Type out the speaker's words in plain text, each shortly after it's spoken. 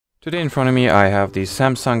Today in front of me I have the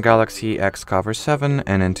Samsung Galaxy XCover 7,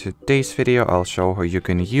 and in today's video I'll show how you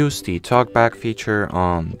can use the Talkback feature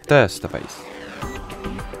on this device.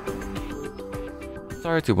 To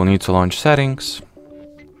start, you will need to launch Settings,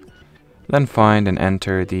 then find and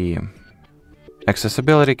enter the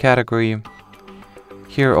Accessibility category.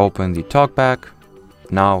 Here open the Talkback.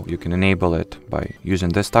 Now you can enable it by using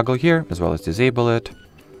this toggle here, as well as disable it.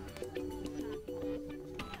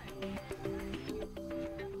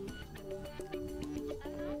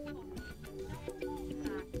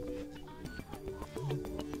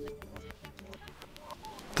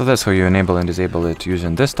 So that's how you enable and disable it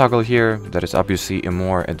using this toggle here. That is obviously a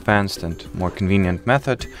more advanced and more convenient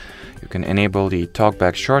method. You can enable the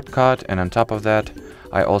Talkback shortcut, and on top of that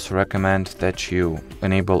I also recommend that you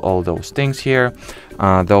enable all those things here.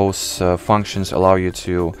 Those functions allow you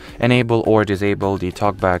to enable or disable the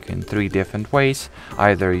Talkback in 3 different ways,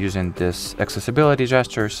 either using this accessibility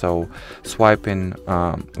gesture, so swiping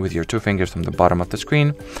with your 2 fingers from the bottom of the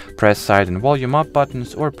screen, press side and volume up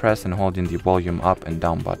buttons, or press and holding the volume up and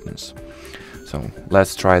down buttons. So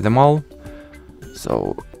let's try them all.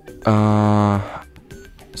 So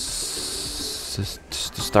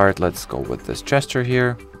to start, let's go with this gesture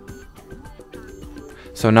here.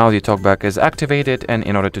 So now the Talkback is activated, and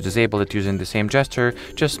in order to disable it using the same gesture,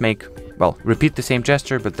 just repeat the same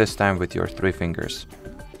gesture, but this time with your 3 fingers,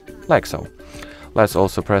 like so. Let's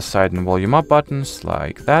also press side and volume up buttons,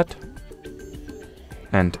 like that,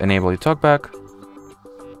 and enable the Talkback.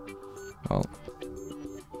 Well,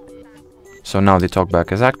 so now the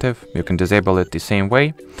Talkback is active. You can disable it the same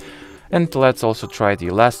way. And let's also try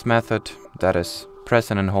the last method, that is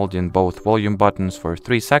pressing and holding both volume buttons for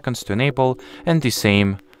 3 seconds to enable, and the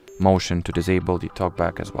same motion to disable the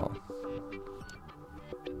Talkback as well.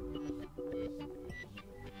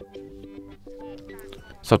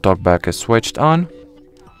 So Talkback is switched on.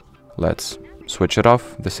 Let's switch it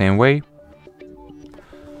off the same way.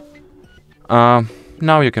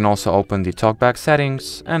 Now you can also open the Talkback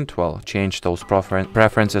settings and, well, change those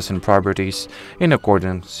preferences and properties in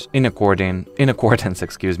accordance,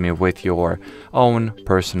 excuse me, with your own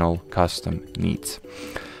personal custom needs.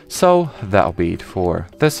 So that'll be it for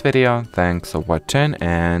this video. Thanks for watching,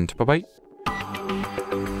 and bye bye.